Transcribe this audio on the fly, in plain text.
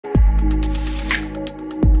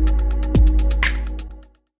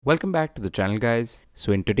Welcome back to the channel, guys.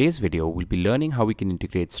 So in today's video, we'll be learning how we can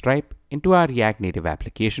integrate Stripe into our React Native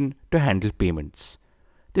application to handle payments.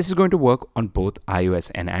 This is going to work on both iOS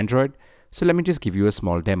and Android. So let me just give you a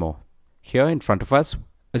small demo. Here in front of us,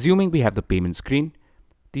 assuming we have the payment screen,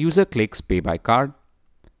 the user clicks pay by card.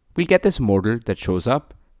 We'll get this modal that shows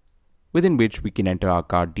up within which we can enter our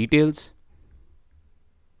card details.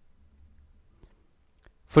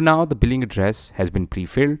 For now, the billing address has been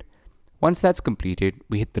pre-filled. Once that's completed,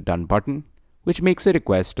 we hit the Done button, which makes a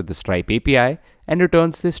request to the Stripe API and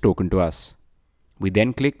returns this token to us. We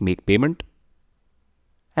then click Make Payment,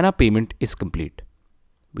 and our payment is complete.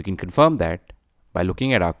 We can confirm that by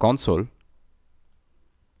looking at our console,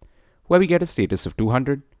 where we get a status of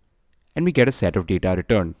 200 and we get a set of data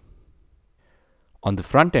returned. On the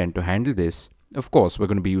front end, to handle this, of course, we're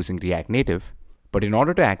going to be using React Native, but in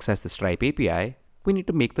order to access the Stripe API, we need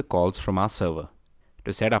to make the calls from our server.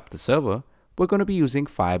 To set up the server, we're going to be using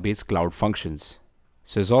Firebase Cloud Functions.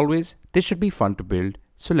 So as always, this should be fun to build,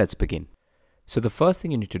 so let's begin. So the first thing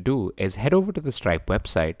you need to do is head over to the Stripe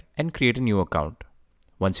website and create a new account.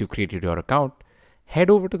 Once you've created your account, head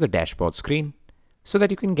over to the dashboard screen so that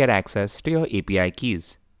you can get access to your API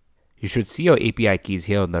keys. You should see your API keys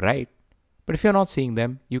here on the right, but if you're not seeing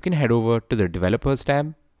them, you can head over to the Developers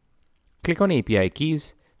tab, click on API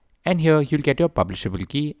keys, and here you'll get your publishable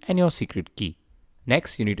key and your secret key.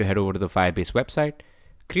 Next, you need to head over to the Firebase website,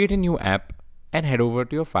 create a new app, and head over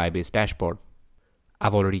to your Firebase dashboard.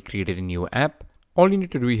 I've already created a new app. All you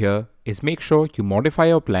need to do here is make sure you modify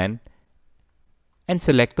your plan and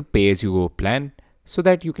select the pay-as-you-go plan so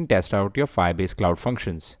that you can test out your Firebase Cloud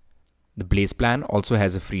Functions. The Blaze plan also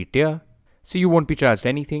has a free tier, so you won't be charged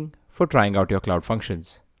anything for trying out your Cloud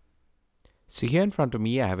Functions. So here in front of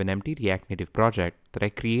me, I have an empty React Native project that I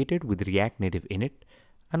created with React Native in it,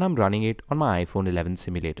 and I'm running it on my iPhone 11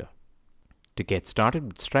 simulator. To get started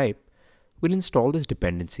with Stripe, we'll install this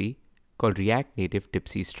dependency called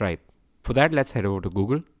react-native-tipsi-stripe. For that, let's head over to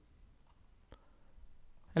Google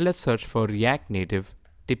and let's search for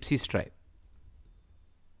react-native-tipsi-stripe.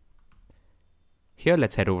 Here,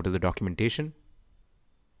 let's head over to the documentation.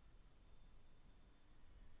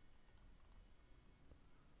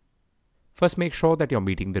 First, make sure that you're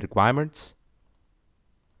meeting the requirements.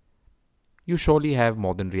 You surely have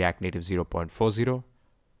more than React Native 0.40.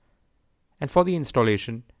 And for the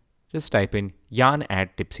installation, just type in yarn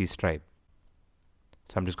add tipsi-stripe.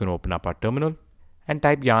 So I'm just going to open up our terminal and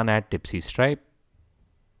type yarn add tipsi-stripe.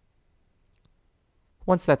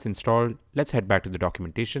 Once that's installed, let's head back to the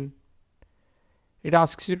documentation. It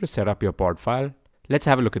asks you to set up your pod file. Let's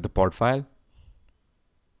have a look at the pod file.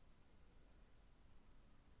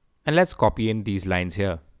 And let's copy in these lines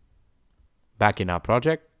here. Back in our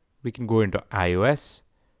project, we can go into iOS,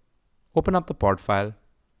 open up the pod file,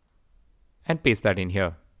 and paste that in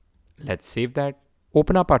here. Let's save that,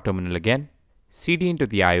 open up our terminal again, cd into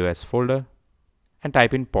the iOS folder, and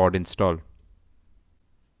type in pod install.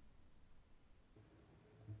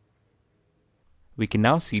 We can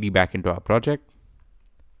now cd back into our project,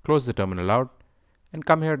 close the terminal out, and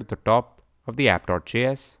come here to the top of the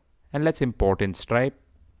app.js, and let's import in Stripe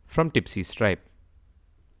from tipsi-stripe.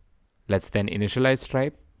 Let's then initialize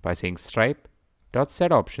Stripe by saying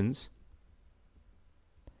stripe.setOptions,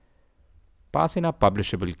 pass in our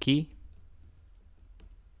publishable key,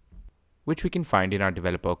 which we can find in our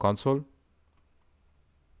developer console.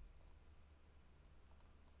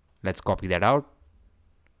 Let's copy that out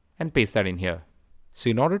and paste that in here. So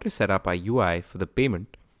in order to set up our UI for the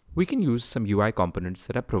payment, we can use some UI components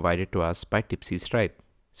that are provided to us by tipsi-stripe.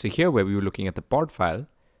 So here where we were looking at the pod file,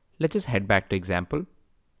 let's just head back to example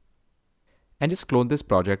and just clone this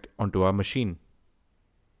project onto our machine.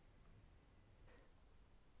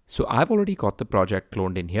 So I've already got the project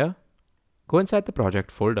cloned in here. Go inside the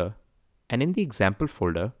project folder, and in the example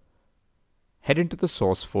folder, head into the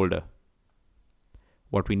source folder.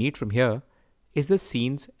 What we need from here is the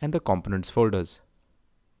scenes and the components folders.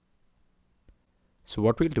 So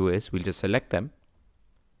what we'll do is we'll just select them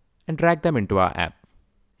and drag them into our app.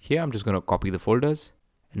 Here I'm just going to copy the folders,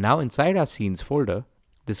 and now inside our scenes folder,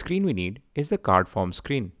 the screen we need is the card form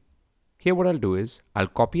screen. Here what I'll do is I'll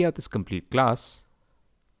copy out this complete class,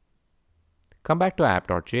 come back to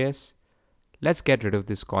app.js, let's get rid of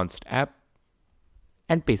this const app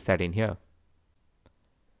and paste that in here.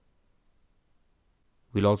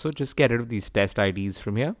 We'll also just get rid of these test IDs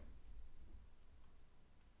from here.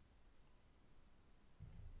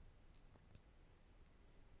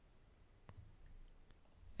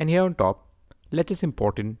 And here on top, let's just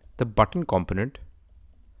import in the button component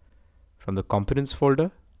from the components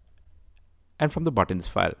folder and from the buttons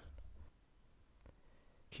file.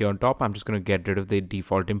 Here on top, I'm just going to get rid of the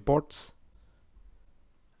default imports.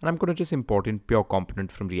 And I'm going to just import in pure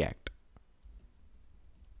component from React.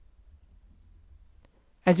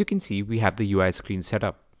 As you can see, we have the UI screen set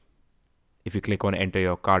up. If you click on enter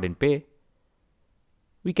your card and pay,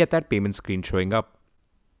 we get that payment screen showing up.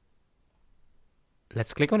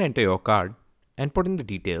 Let's click on enter your card and put in the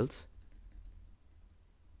details.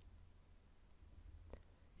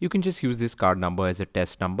 You can just use this card number as a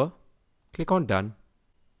test number. Click on done.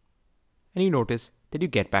 And you notice that you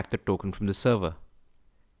get back the token from the server.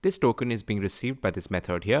 This token is being received by this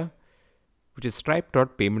method here, which is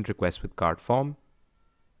stripe.paymentRequestWithCardForm.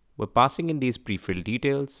 We're passing in these pre-filled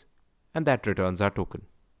details, and that returns our token.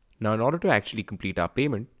 Now, in order to actually complete our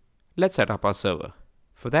payment, let's set up our server.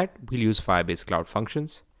 For that, we'll use Firebase Cloud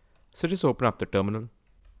Functions. So just open up the terminal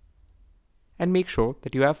and make sure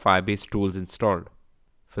that you have Firebase tools installed.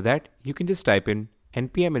 For that, you can just type in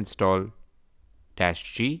npm install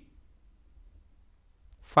 -g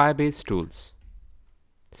Firebase tools.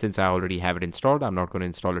 Since I already have it installed, I'm not going to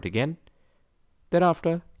install it again.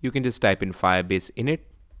 Thereafter, you can just type in Firebase init.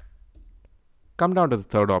 Come down to the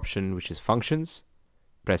third option, which is functions.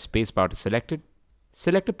 Press spacebar to select it.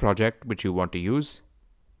 Select a project which you want to use.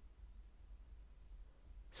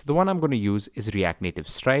 So the one I'm going to use is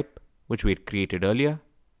react-native-stripe, which we had created earlier.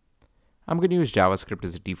 I'm going to use JavaScript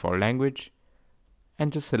as a default language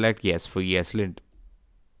and just select yes for ESLint.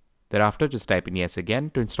 Thereafter, just type in yes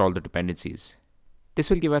again to install the dependencies. This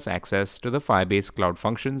will give us access to the Firebase Cloud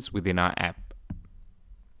Functions within our app.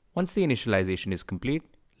 Once the initialization is complete,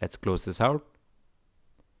 let's close this out.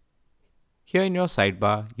 Here in your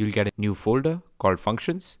sidebar, you'll get a new folder called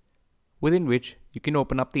Functions, within which you can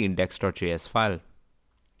open up the index.js file.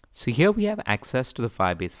 So here we have access to the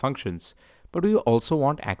Firebase functions, but we also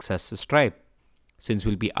want access to Stripe. Since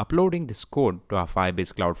we'll be uploading this code to our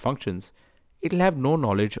Firebase Cloud Functions, it'll have no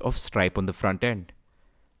knowledge of Stripe on the front end.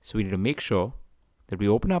 So we need to make sure that we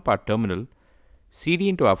open up our terminal, cd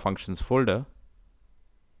into our functions folder,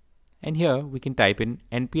 and here we can type in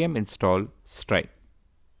npm install stripe.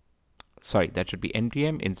 Sorry, that should be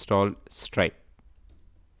npm install stripe.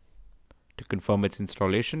 To confirm its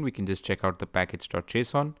installation, we can just check out the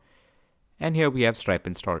package.json, and here we have Stripe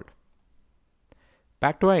installed.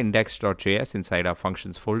 Back to our index.js inside our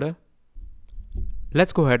functions folder.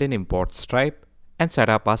 Let's go ahead and import Stripe and set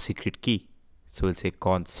up our secret key. So we'll say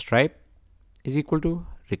const stripe is equal to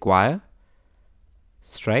require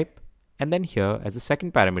stripe, and then here as the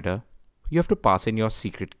second parameter, you have to pass in your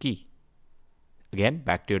secret key. Again,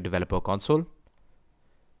 back to your developer console.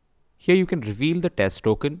 Here you can reveal the test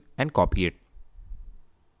token and copy it.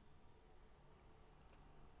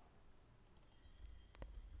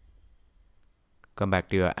 Come back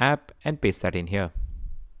to your app and paste that in here.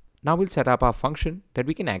 Now we'll set up our function that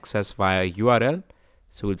we can access via URL.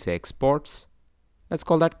 So we'll say exports. Let's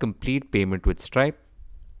call that complete payment with Stripe.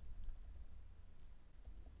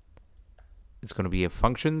 It's going to be a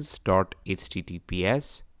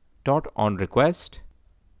functions.https.onRequest.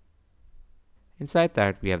 Inside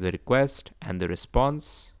that, we have the request and the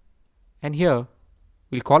response. And here,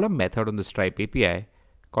 we'll call a method on the Stripe API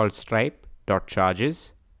called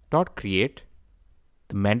stripe.charges.create.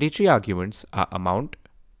 The mandatory arguments are amount,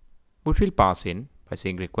 which we'll pass in by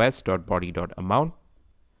saying request.body.amount.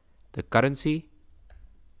 The currency,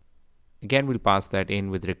 again, we'll pass that in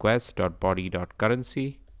with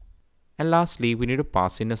request.body.currency. And lastly, we need to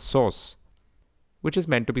pass in a source, which is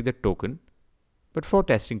meant to be the token. But for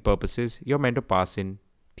testing purposes, you're meant to pass in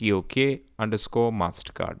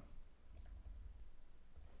tok_MasterCard.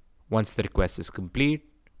 Once the request is complete,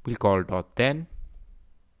 we'll call .then.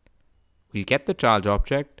 We'll get the charge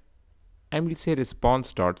object and we'll say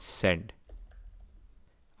response.send.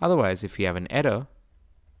 Otherwise, if we have an error,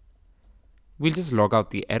 we'll just log out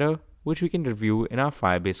the error, which we can review in our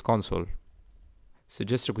Firebase console. So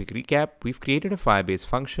just a quick recap, we've created a Firebase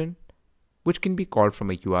function which can be called from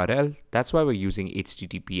a URL. That's why we're using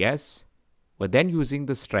HTTPS. We're then using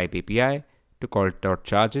the Stripe API to call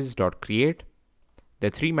 .charges.create. There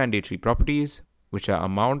are three mandatory properties, which are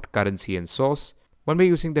amount, currency, and source. When we're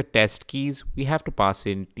using the test keys, we have to pass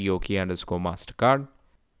in tok_MasterCard.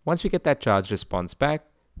 Once we get that charge response back,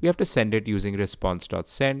 we have to send it using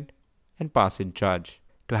response.send and pass in charge.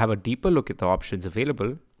 To have a deeper look at the options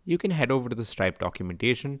available, you can head over to the Stripe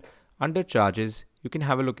documentation. Under charges, you can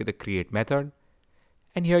have a look at the create method,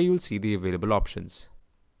 and here you'll see the available options.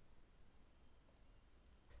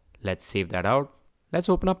 Let's save that out. Let's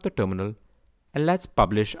open up the terminal and let's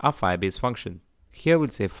publish our Firebase function. Here we'll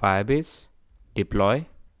say Firebase deploy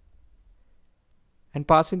and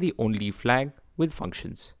pass in the only flag with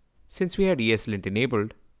functions. Since we had ESLint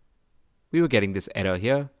enabled, we were getting this error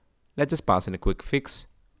here. Let's just pass in a quick fix.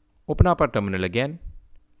 Open up our terminal again,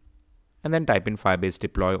 and then type in Firebase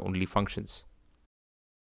deploy only functions.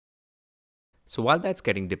 So while that's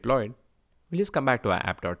getting deployed, we'll just come back to our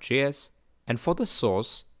app.js, and for the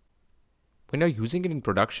source, when you're using it in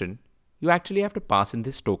production, you actually have to pass in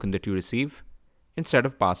this token that you receive instead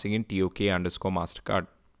of passing in TOK_MasterCard.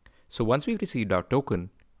 So once we've received our token,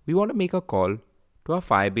 we want to make a call to our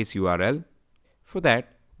Firebase URL. For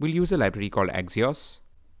that, we'll use a library called Axios.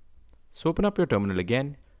 So open up your terminal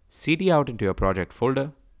again, cd out into your project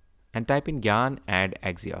folder, and type in yarn add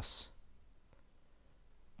Axios.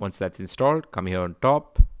 Once that's installed, come here on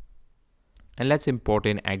top, and let's import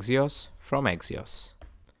in Axios from Axios.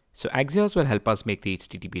 So Axios will help us make the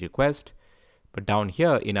HTTP request, but down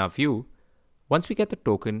here in our view, once we get the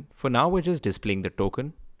token, for now we're just displaying the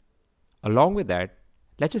token. Along with that,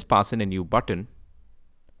 let's just pass in a new button.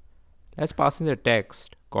 Let's pass in the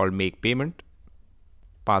text called make payment,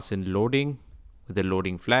 pass in loading with the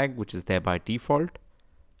loading flag, which is there by default,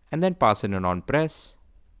 and then pass in an onPress,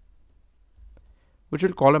 which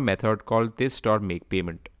will call a method called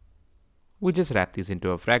this.makePayment. We just wrap these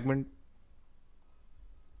into a fragment.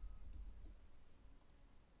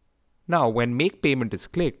 Now, when make payment is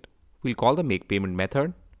clicked, we'll call the make payment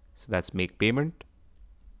method. So that's make payment.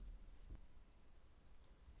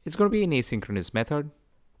 It's going to be an asynchronous method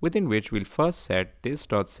within which we'll first set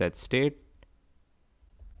this.setState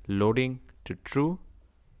loading to true.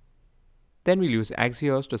 Then we'll use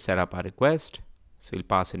Axios to set up our request. So we'll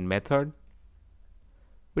pass in method,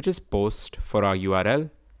 which is post for our URL.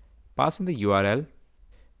 Pass in the URL,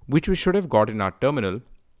 which we should have got in our terminal,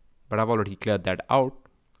 but I've already cleared that out.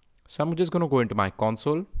 So I'm just going to go into my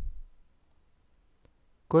console,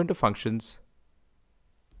 go into functions,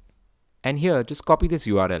 and here just copy this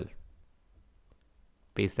URL.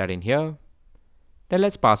 Paste that in here. Then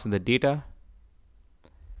let's pass in the data,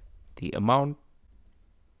 the amount.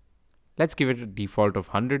 Let's give it a default of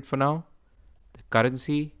 100 for now. The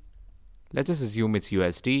currency, let's just assume it's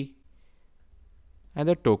USD. And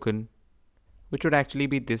the token, which would actually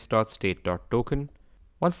be this.state.token.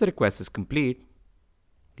 Once the request is complete,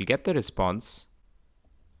 we'll get the response,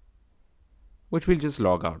 which we'll just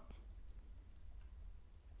log out.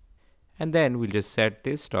 And then we'll just set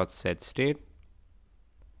this.setState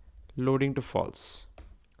loading to false.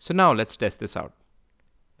 So now let's test this out.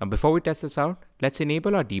 Now before we test this out, let's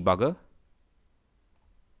enable our debugger.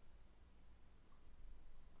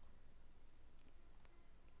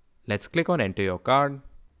 Let's click on enter your card,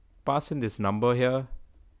 pass in this number here,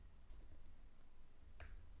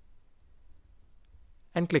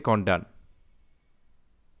 and click on done.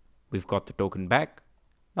 We've got the token back.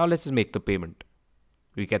 Now let's just make the payment.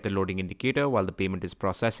 We get the loading indicator while the payment is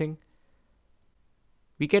processing.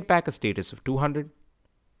 We get back a status of 200,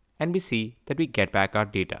 and we see that we get back our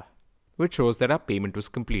data, which shows that our payment was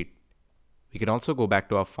complete. We can also go back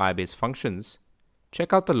to our Firebase functions,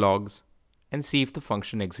 check out the logs, and see if the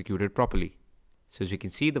function executed properly. So as you can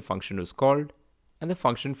see, the function was called, and the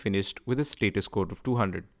function finished with a status code of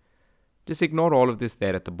 200. Just ignore all of this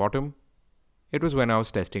there at the bottom. It was when I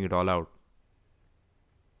was testing it all out.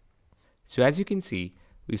 So as you can see,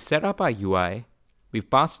 we've set up our UI, we've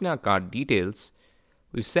passed in our card details,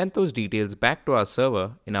 we've sent those details back to our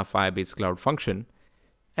server in our Firebase Cloud function,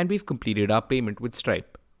 and we've completed our payment with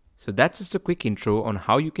Stripe. So that's just a quick intro on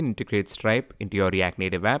how you can integrate Stripe into your React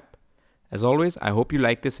Native app. As always, I hope you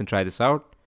like this and try this out.